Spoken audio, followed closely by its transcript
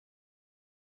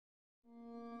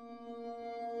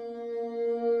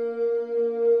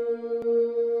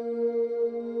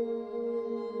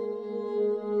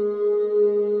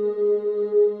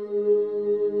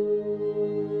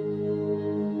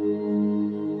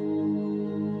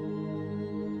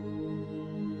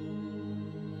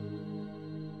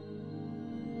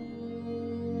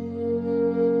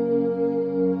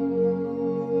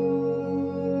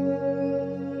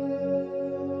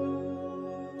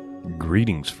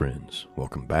Greetings, friends.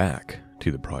 Welcome back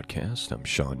to the podcast. I'm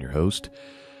Sean, your host.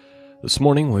 This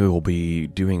morning we will be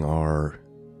doing our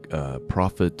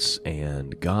prophets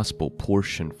and gospel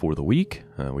portion for the week.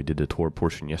 We did the Torah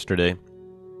portion yesterday.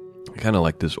 I kind of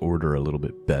like this order a little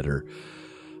bit better,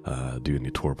 doing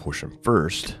the Torah portion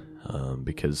first,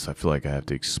 because I feel like I have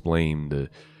to explain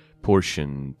the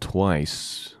portion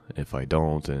twice if I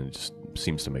don't, and it just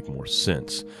seems to make more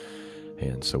sense.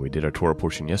 And so we did our Torah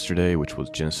portion yesterday, which was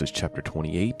Genesis chapter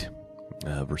 28,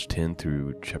 verse 10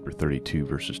 through chapter 32,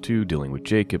 verses 2, dealing with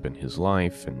Jacob and his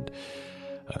life and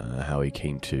how he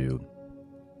came to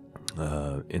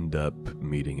end up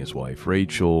meeting his wife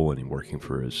Rachel and working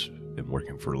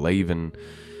for Laban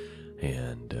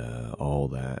and all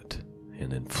that,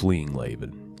 and then fleeing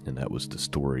Laban. And that was the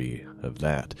story of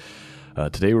that.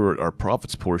 Today our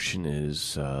prophets portion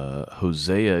is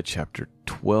Hosea chapter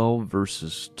 12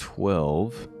 verses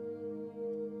 12.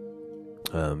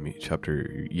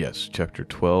 Chapter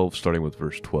 12, starting with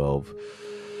verse 12,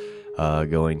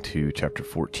 going to chapter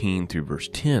 14 through verse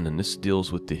 10, and this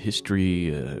deals with the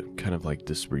history, kind of like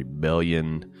this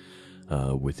rebellion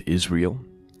with Israel.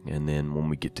 And then when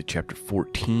we get to chapter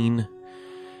 14,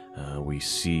 we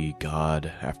see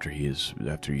God after he's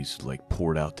like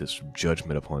poured out this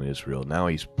judgment upon Israel. Now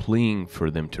he's pleading for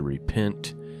them to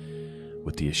repent,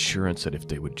 with the assurance that if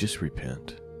they would just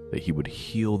repent, that he would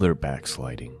heal their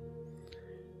backsliding,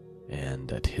 and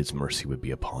that his mercy would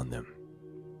be upon them.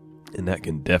 And that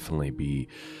can definitely be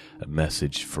a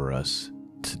message for us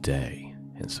today.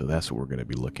 And so that's what we're going to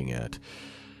be looking at.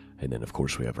 And then, of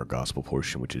course, we have our gospel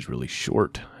portion, which is really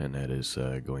short, and that is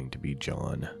going to be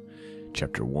John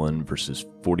chapter 1, verses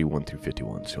 41 through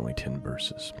 51. So only 10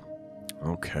 verses.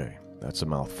 Okay, that's a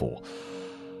mouthful.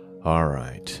 All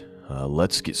right,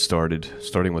 let's get started.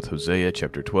 Starting with Hosea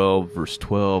chapter 12, verse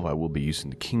 12. I will be using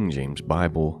the King James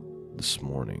Bible this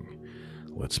morning.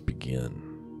 Let's begin.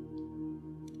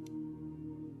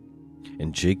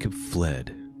 And Jacob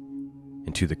fled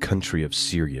into the country of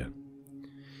Syria,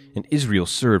 and Israel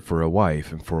served for a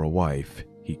wife, and for a wife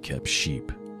he kept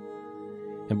sheep.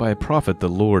 And by a prophet the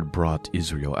Lord brought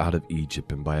Israel out of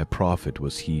Egypt, and by a prophet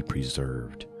was he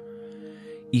preserved.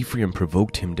 Ephraim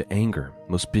provoked him to anger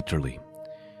most bitterly.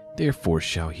 Therefore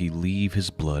shall he leave his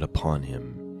blood upon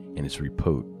him, and his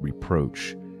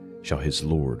reproach shall his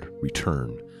Lord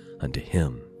return unto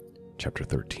him. Chapter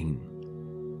 13.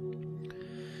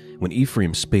 When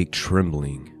Ephraim spake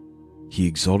trembling, he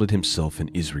exalted himself in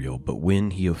Israel, but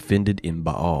when he offended in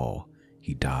Baal,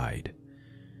 he died.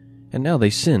 And now they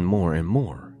sin more and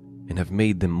more, and have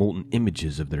made them molten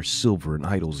images of their silver and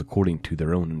idols according to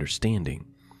their own understanding.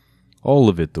 All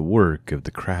of it the work of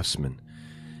the craftsmen.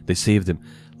 They say of them,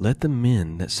 let the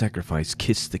men that sacrifice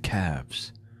kiss the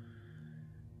calves.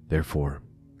 Therefore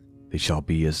they shall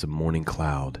be as the morning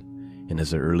cloud, and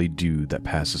as the early dew that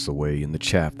passes away, and the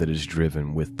chaff that is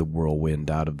driven with the whirlwind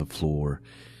out of the floor,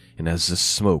 and as the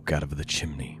smoke out of the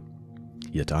chimney.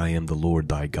 Yet I am the Lord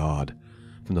thy God,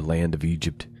 from the land of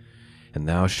Egypt, and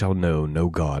thou shalt know no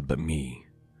God but me,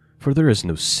 for there is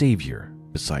no Savior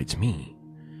besides me.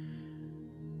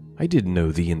 I did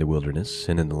know thee in the wilderness,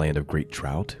 and in the land of great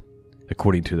drought.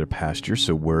 According to their pasture,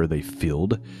 so were they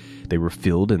filled. They were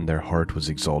filled, and their heart was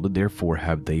exalted. Therefore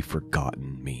have they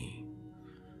forgotten me.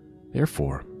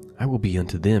 Therefore I will be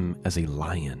unto them as a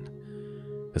lion,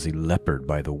 as a leopard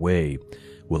by the way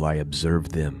will I observe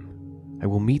them. I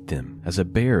will meet them as a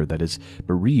bear that is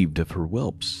bereaved of her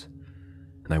whelps,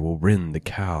 and I will rend the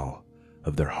cow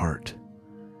of their heart,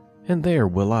 and there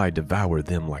will I devour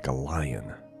them like a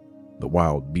lion. The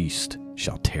wild beast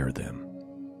shall tear them.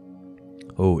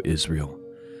 O Israel,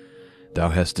 thou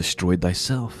hast destroyed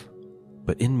thyself,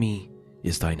 but in me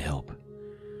is thine help.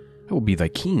 I will be thy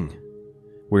king.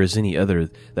 Where is any other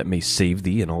that may save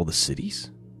thee in all the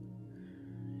cities?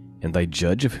 And thy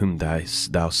judge of whom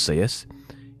thou sayest,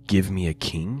 give me a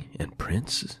king and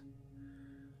prince?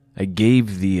 I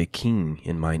gave thee a king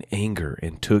in mine anger,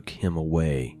 and took him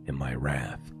away in my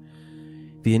wrath.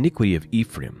 The iniquity of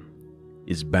Ephraim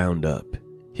is bound up,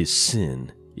 his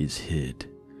sin is hid.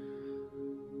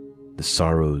 The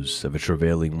sorrows of a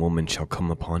travailing woman shall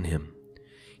come upon him.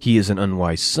 He is an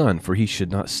unwise son, for he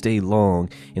should not stay long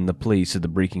in the place of the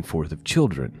breaking forth of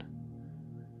children.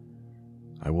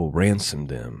 I will ransom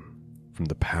them from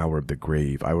the power of the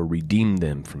grave. I will redeem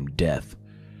them from death.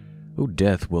 O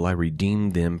death, will I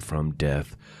redeem them from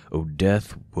death? O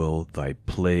death, will thy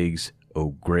plagues,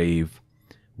 O grave,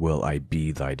 will I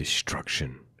be thy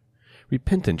destruction?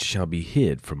 Repentance shall be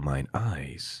hid from mine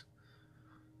eyes.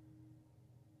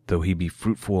 Though he be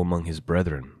fruitful among his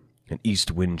brethren, an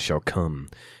east wind shall come,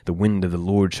 the wind of the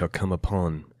Lord shall come up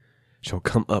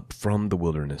from the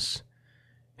wilderness,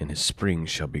 and his springs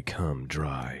shall become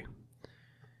dry,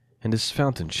 and his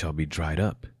fountain shall be dried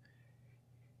up.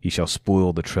 He shall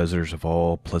spoil the treasures of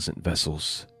all pleasant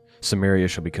vessels. Samaria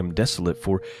shall become desolate,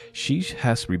 for she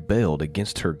hath rebelled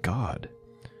against her God.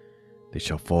 They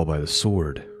shall fall by the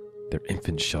sword, their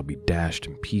infants shall be dashed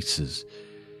in pieces,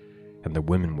 and the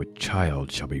women with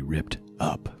child shall be ripped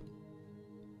up.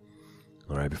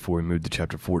 All right, before we move to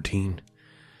chapter 14,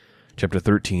 chapter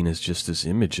 13 is just this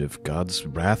image of God's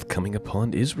wrath coming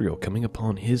upon Israel, coming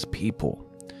upon his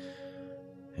people.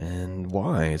 And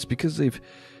why? It's because they've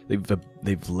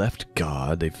left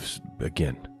God.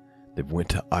 They've went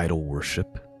to idol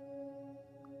worship.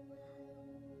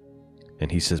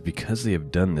 And he says because they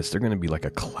have done this, they're going to be like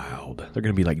a cloud. They're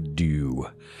going to be like dew.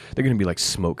 They're going to be like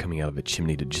smoke coming out of a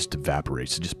chimney that just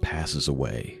evaporates. It just passes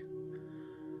away.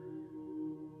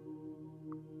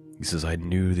 He says, I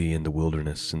knew thee in the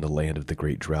wilderness, in the land of the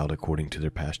great drought, according to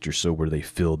their pasture. So were they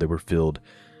filled. They were filled,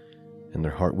 and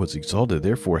their heart was exalted.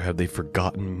 Therefore have they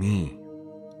forgotten me.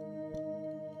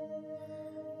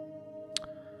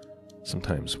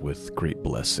 Sometimes with great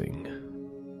blessing,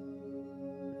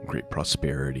 great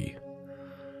prosperity,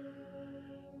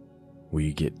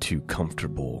 we get too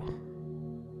comfortable.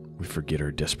 We forget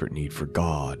our desperate need for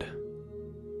God.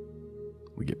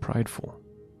 We get prideful.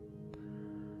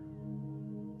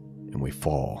 And we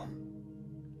fall.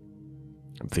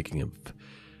 I'm thinking of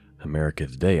America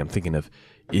today. I'm thinking of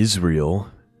Israel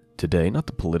today, not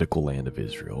the political land of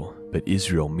Israel, but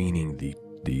Israel meaning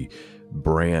the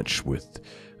branch with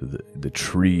the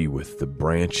tree with the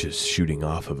branches shooting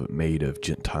off of it, made of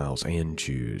Gentiles and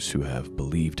Jews who have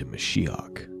believed in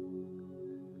Mashiach.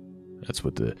 That's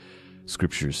what the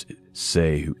scriptures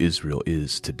say who Israel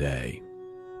is today.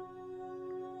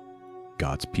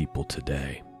 God's people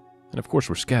today. And of course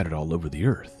we're scattered all over the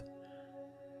earth.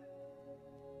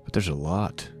 But there's a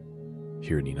lot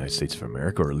here in the United States of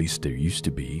America, or at least there used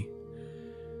to be.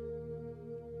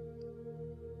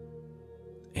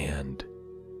 And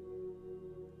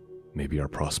maybe our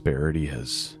prosperity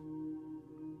has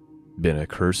been a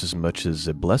curse as much as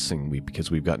a blessing because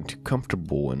we've gotten too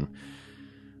comfortable, and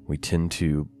we tend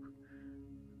to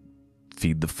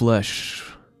feed the flesh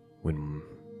when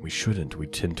we shouldn't. We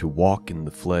tend to walk in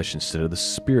the flesh instead of the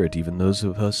spirit, even those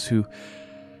of us who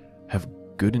have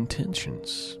good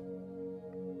intentions.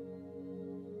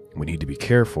 We need to be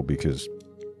careful because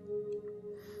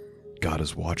God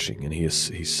is watching, and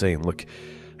He's saying, look,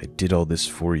 I did all this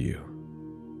for you,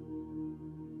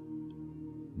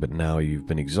 but now you've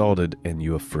been exalted and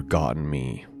you have forgotten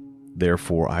me.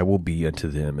 Therefore I will be unto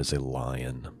them as a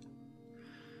lion.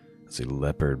 As a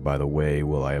leopard by the way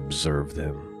will I observe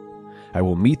them. I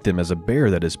will meet them as a bear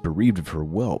that is bereaved of her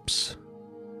whelps.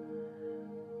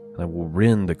 And I will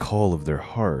rend the caul of their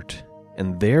heart,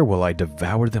 and there will I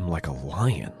devour them like a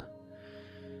lion.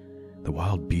 The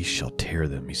wild beast shall tear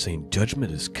them. He's saying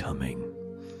judgment is coming.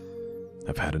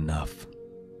 I've had enough.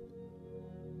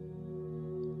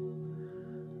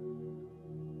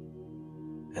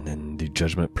 And then the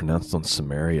judgment pronounced on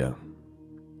Samaria.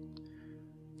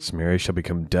 Samaria shall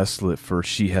become desolate, for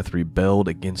she hath rebelled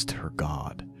against her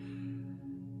God.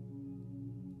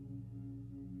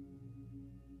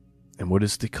 And what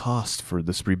is the cost for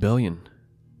this rebellion?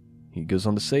 He goes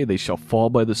on to say, they shall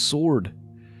fall by the sword.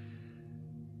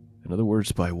 In other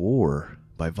words, by war,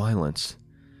 by violence.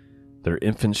 Their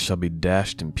infants shall be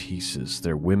dashed in pieces.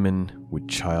 Their women with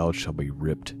child shall be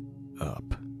ripped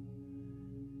up.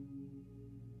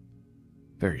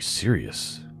 Very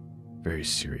serious. Very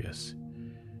serious.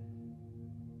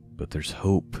 But there's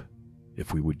hope.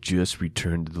 If we would just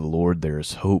return to the Lord, there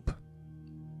is hope.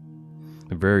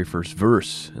 The very first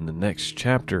verse in the next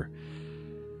chapter.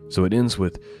 So it ends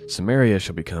with, Samaria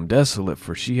shall become desolate,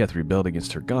 for she hath rebelled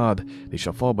against her God. They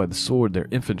shall fall by the sword, their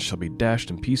infants shall be dashed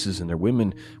in pieces, and their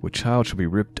women with child shall be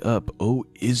ripped up. O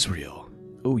Israel,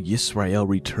 O Yisrael,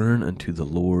 return unto the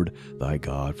Lord thy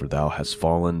God, for thou hast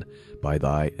fallen by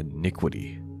thy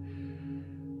iniquity,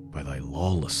 by thy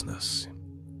lawlessness,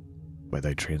 by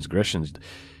thy transgressions.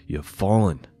 You have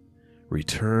fallen.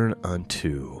 Return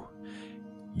unto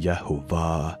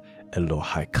Yehovah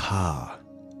Elohika,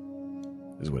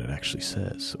 is what it actually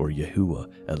says, or Yahuwah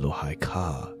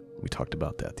Elohika. We talked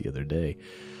about that the other day.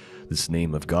 This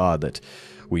name of God that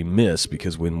we miss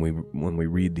because when we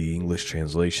read the English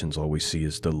translations, all we see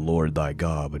is the Lord thy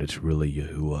God, but it's really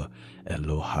Yahuwah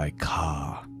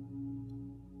Elohika.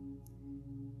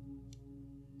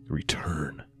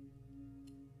 Return.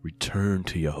 Return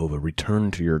to Jehovah.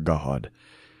 Return to your God,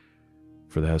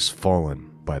 for thou hast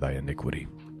fallen by thy iniquity.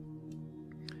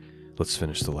 Let's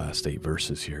finish the last 8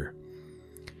 verses here.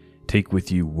 Take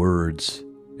with you words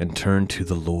and turn to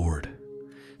the Lord.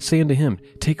 Say unto him,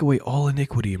 Take away all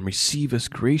iniquity, and receive us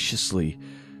graciously,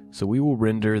 so we will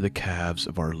render the calves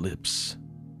of our lips.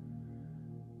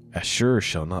 Ashur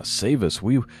shall not save us.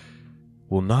 We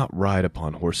will not ride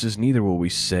upon horses, neither will we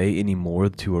say any more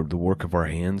to the work of our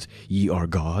hands, Ye are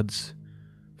gods.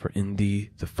 For in thee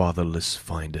the fatherless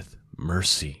findeth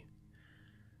mercy.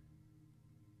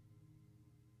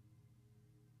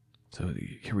 So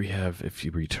here we have, if you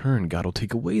return, God will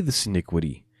take away this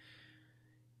iniquity.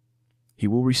 He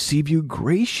will receive you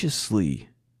graciously.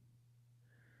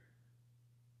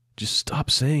 Just stop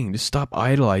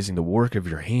idolizing the work of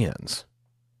your hands.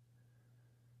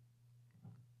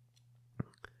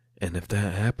 And if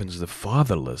that happens, the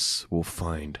fatherless will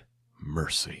find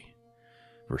mercy.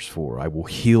 Verse 4, I will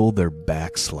heal their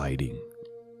backsliding.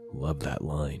 Love that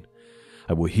line.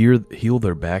 I will heal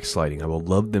their backsliding. I will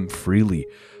love them freely,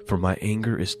 for my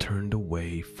anger is turned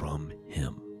away from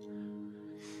him.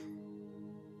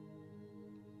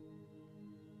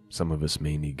 Some of us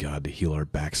may need God to heal our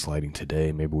backsliding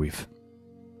today. Maybe we've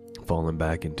fallen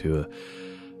back into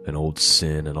an old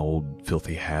sin, an old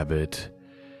filthy habit.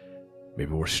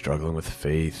 Maybe we're struggling with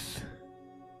faith.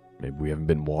 Maybe we haven't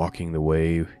been walking the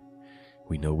way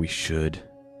we know we should.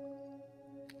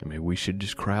 And maybe we should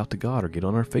just cry out to God or get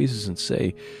on our faces and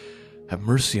say, Have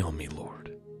mercy on me,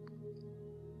 Lord.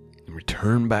 And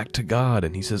return back to God.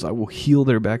 And he says, I will heal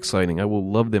their backsliding. I will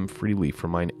love them freely, for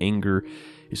mine anger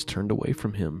is turned away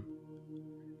from him.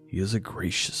 He is a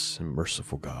gracious and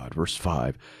merciful God. Verse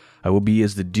 5, I will be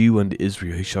as the dew unto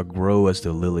Israel. He shall grow as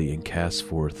the lily and cast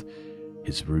forth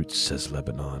his roots as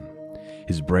Lebanon.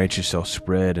 His branches shall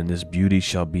spread, and his beauty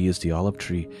shall be as the olive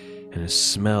tree, and his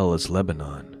smell as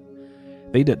Lebanon.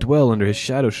 They that dwell under his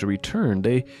shadow shall return.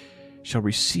 They shall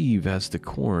receive as the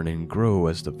corn and grow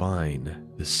as the vine.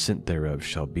 The scent thereof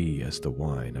shall be as the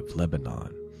wine of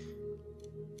Lebanon.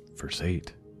 Verse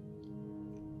 8,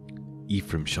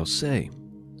 Ephraim shall say,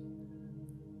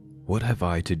 What have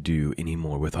I to do any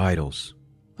more with idols?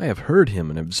 I have heard him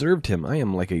and observed him. I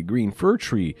am like a green fir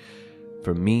tree.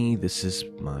 From me this is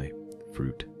my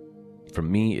fruit. From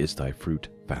me is thy fruit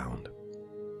found.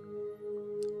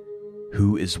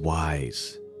 Who is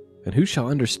wise, and who shall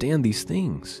understand these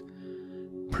things?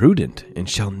 Prudent, and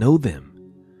shall know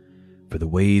them. For the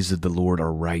ways of the Lord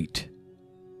are right,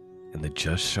 and the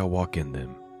just shall walk in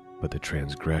them, but the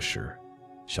transgressor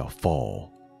shall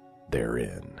fall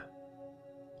therein.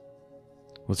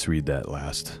 Let's read that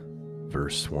last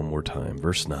verse one more time.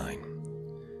 Verse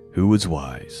 9. Who is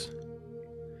wise,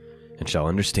 and shall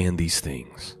understand these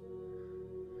things?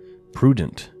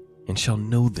 Prudent, and shall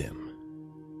know them.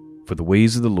 For the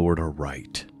ways of the Lord are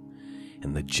right,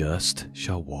 and the just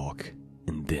shall walk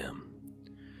in them,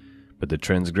 but the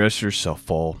transgressors shall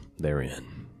fall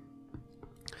therein.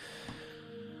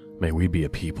 May we be a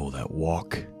people that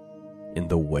walk in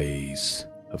the ways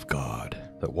of God,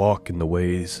 that walk in the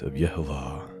ways of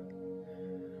Yehovah.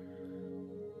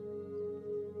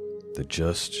 The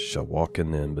just shall walk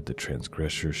in them, but the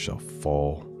transgressors shall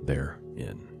fall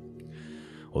therein.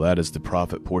 Well, that is the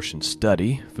prophet portion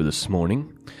study for this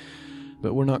morning.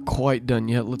 But we're not quite done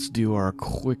yet. Let's do our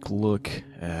quick look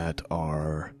at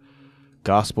our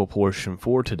gospel portion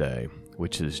for today,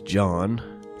 which is John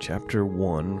chapter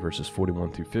 1, verses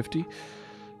 41 through 50.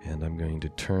 And I'm going to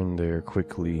turn there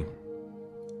quickly.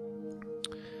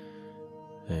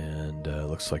 And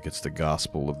looks like it's the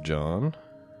Gospel of John.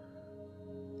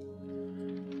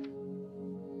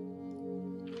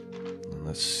 And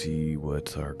let's see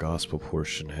what our gospel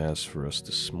portion has for us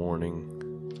this morning.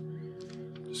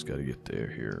 Just got to get there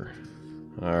here.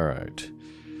 All right.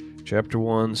 Chapter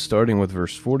 1, starting with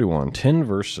verse 41. 10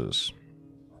 verses.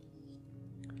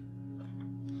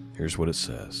 Here's what it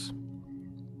says.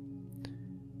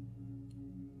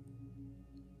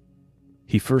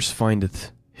 He first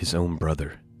findeth his own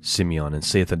brother, Simeon, and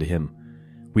saith unto him,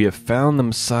 We have found the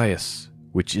Messiah,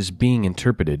 which is being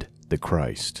interpreted the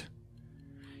Christ.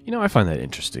 You know, I find that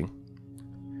interesting.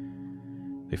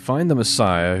 They find the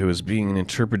Messiah who is being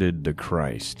interpreted the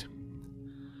Christ.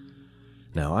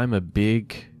 Now, I'm a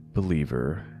big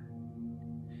believer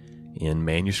in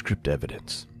manuscript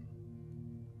evidence.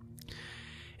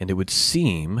 And it would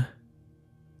seem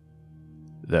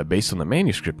that based on the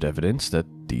manuscript evidence that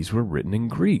these were written in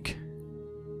Greek.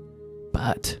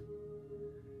 But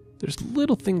there's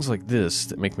little things like this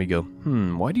that make me go,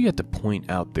 why do you have to point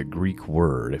out the Greek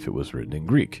word if it was written in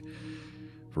Greek?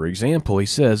 For example, he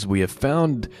says, we have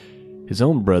found his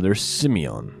own brother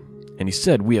Simeon. And he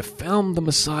said, we have found the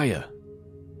Messiah.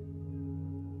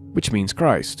 Which means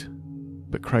Christ.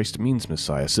 But Christ means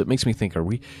Messiah. So it makes me think,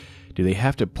 do they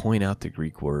have to point out the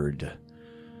Greek word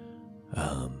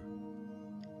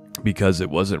because it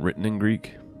wasn't written in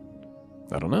Greek?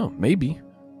 I don't know. Maybe.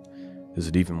 Is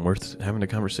it even worth having a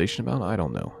conversation about? I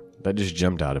don't know. That just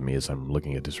jumped out at me as I'm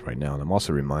looking at this right now. And I'm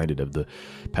also reminded of the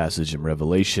passage in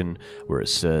Revelation where it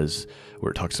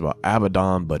talks about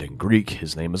Abaddon, but in Greek,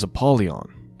 his name is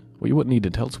Apollyon. Well, you wouldn't need to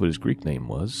tell us what his Greek name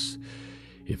was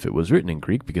if it was written in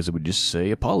Greek, because it would just say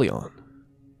Apollyon.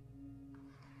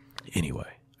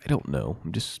 Anyway, I don't know.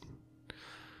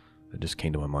 That just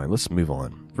came to my mind. Let's move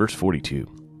on. Verse 42.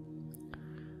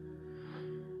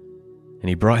 And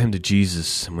he brought him to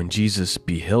Jesus, and when Jesus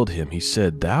beheld him, he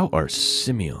said, Thou art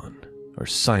Simeon, or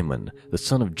Simon, the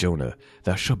son of Jonah.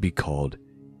 Thou shalt be called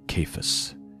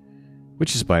Cephas,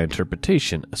 which is by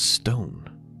interpretation a stone.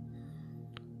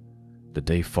 The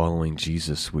day following,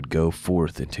 Jesus would go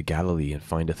forth into Galilee, and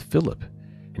findeth Philip.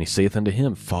 And he saith unto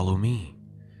him, Follow me.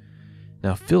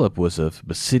 Now Philip was of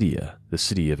Basidia, the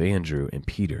city of Andrew and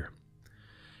Peter.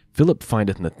 Philip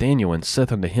findeth Nathanael, and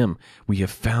saith unto him, We have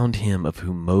found him of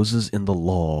whom Moses in the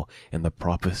law and the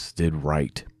prophets did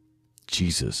write,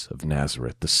 Jesus of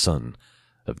Nazareth, the son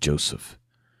of Joseph.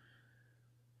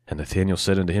 And Nathanael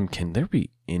said unto him, Can there be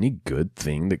any good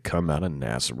thing that come out of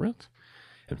Nazareth?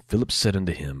 And Philip said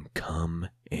unto him, Come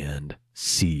and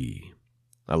see.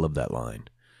 I love that line.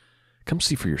 Come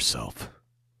see for yourself.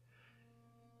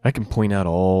 I can point out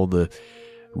all the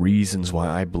reasons why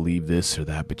I believe this or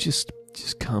that, but just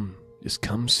come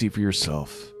see for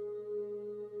yourself.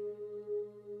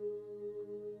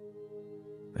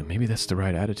 And maybe that's the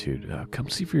right attitude. Come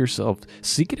see for yourself.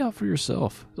 Seek it out for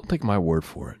yourself. Don't take my word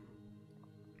for it.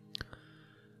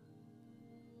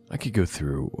 I could go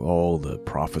through all the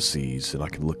prophecies, and I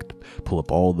could pull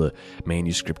up all the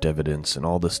manuscript evidence and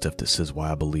all the stuff that says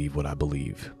why I believe what I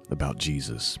believe about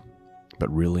Jesus.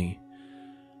 But really,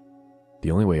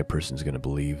 the only way a person's going to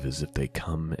believe is if they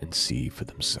come and see for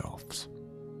themselves.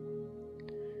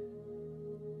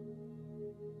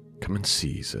 Come and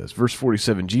see, he says. Verse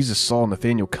 47, Jesus saw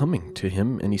Nathanael coming to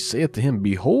him, and he saith to him,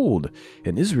 Behold,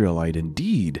 an Israelite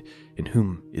indeed, in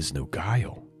whom is no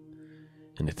guile.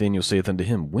 And Nathanael saith unto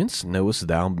him, Whence knowest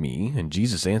thou me? And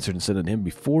Jesus answered and said unto him,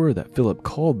 Before that Philip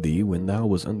called thee, when thou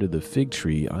was under the fig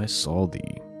tree, I saw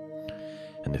thee.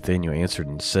 And Nathanael answered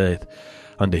and saith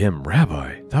unto him,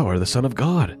 Rabbi, thou art the Son of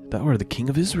God, thou art the King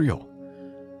of Israel.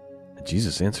 And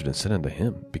Jesus answered and said unto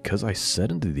him, Because I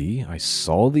said unto thee, I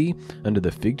saw thee under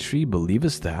the fig tree,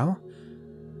 believest thou?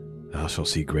 Thou shalt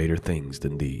see greater things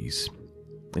than these.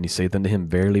 And he saith unto him,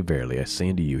 Verily, verily, I say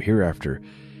unto you, hereafter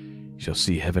you shall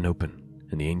see heaven open,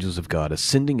 and the angels of God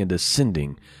ascending and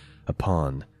descending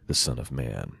upon the Son of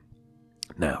Man.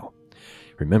 Now,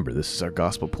 remember, this is our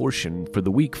gospel portion for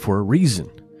the week for a reason.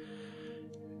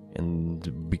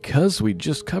 And because we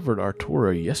just covered our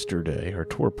Torah yesterday, our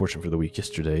Torah portion for the week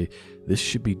yesterday, this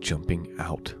should be jumping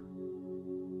out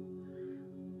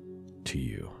to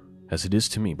you, as it is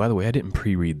to me. By the way, I didn't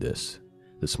pre-read this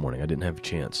morning. I didn't have a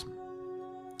chance.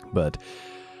 But,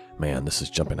 man, this is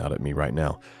jumping out at me right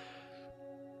now.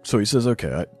 So he says,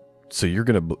 okay, so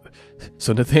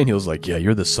Nathanael's like, yeah,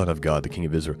 you're the Son of God, the King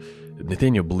of Israel.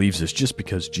 Nathanael believes this just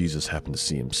because Jesus happened to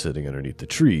see him sitting underneath the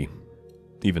tree,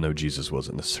 even though Jesus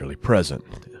wasn't necessarily present.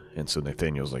 And so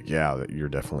Nathanael's like, yeah, you're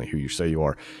definitely who you say you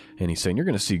are. And he's saying, you're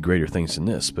going to see greater things than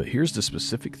this, but here's the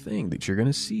specific thing that you're going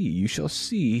to see. You shall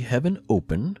see heaven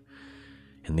open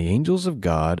and the angels of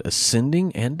God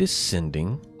ascending and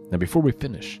descending. Now, before we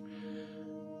finish,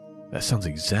 that sounds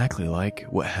exactly like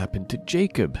what happened to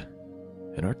Jacob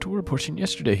in our Torah portion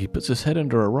yesterday. He puts his head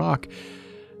under a rock,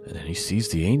 and then he sees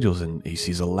the angels, and he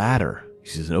sees a ladder. He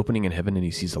sees an opening in heaven, and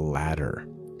he sees a ladder.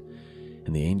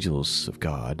 And the angels of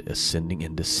God ascending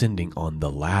and descending on the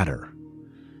ladder.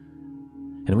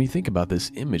 And when we think about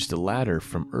this image, the ladder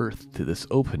from earth to this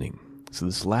opening. So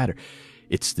this ladder,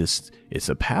 it's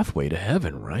a pathway to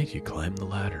heaven, right? You climb the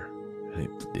ladder, and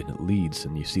it leads,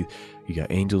 and you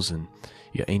got angels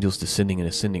descending and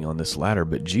ascending on this ladder.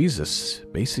 But Jesus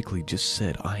basically just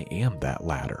said, I am that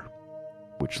ladder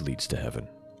which leads to heaven.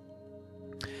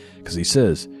 Because he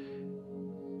says,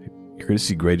 you're going to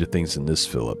see greater things than this,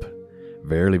 Philip.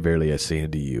 Verily, verily, I say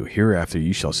unto you, hereafter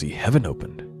you shall see heaven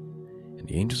opened, and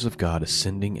the angels of God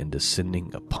ascending and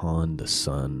descending upon the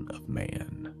Son of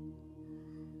Man.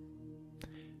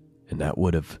 And that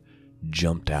would have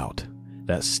jumped out.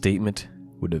 That statement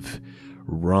would have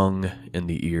rung in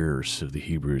the ears of the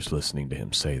Hebrews listening to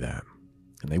him say that.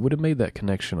 And they would have made that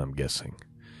connection, I'm guessing.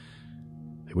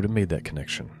 They would have made that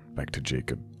connection back to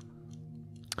Jacob.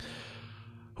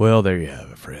 Well, there you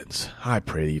have it, friends. I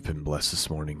pray that you've been blessed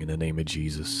this morning in the name of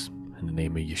Jesus, in the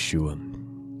name of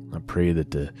Yeshua. I pray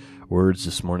that the words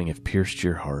this morning have pierced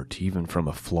your heart, even from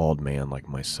a flawed man like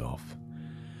myself,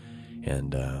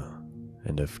 and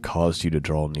have caused you to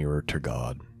draw nearer to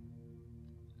God.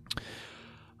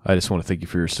 I just want to thank you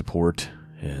for your support,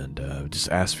 and just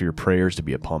ask for your prayers to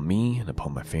be upon me and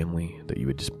upon my family, that you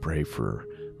would just pray for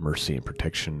mercy and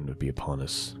protection to be upon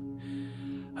us,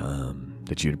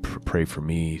 that you would pray for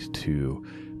me to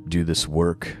do this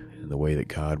work in the way that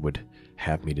God would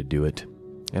have me to do it.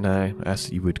 And I ask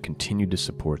that you would continue to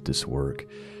support this work.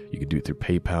 You can do it through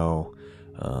PayPal,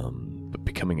 but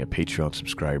becoming a Patreon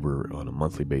subscriber on a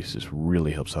monthly basis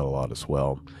really helps out a lot as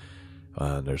well.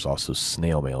 There's also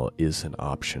snail mail is an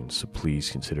option, so please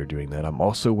consider doing that. I'm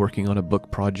also working on a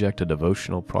book project, a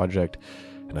devotional project,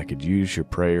 and I could use your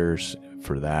prayers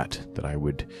for that I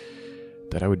would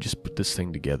just put this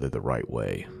thing together the right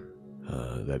way,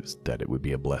 that it would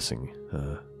be a blessing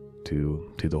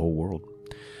to the whole world.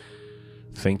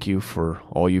 Thank you for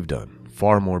all you've done,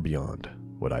 far more beyond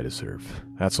what I deserve.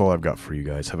 That's all I've got for you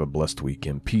guys. Have a blessed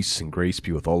weekend. Peace and grace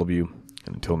be with all of you,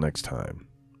 and until next time,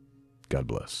 God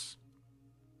bless.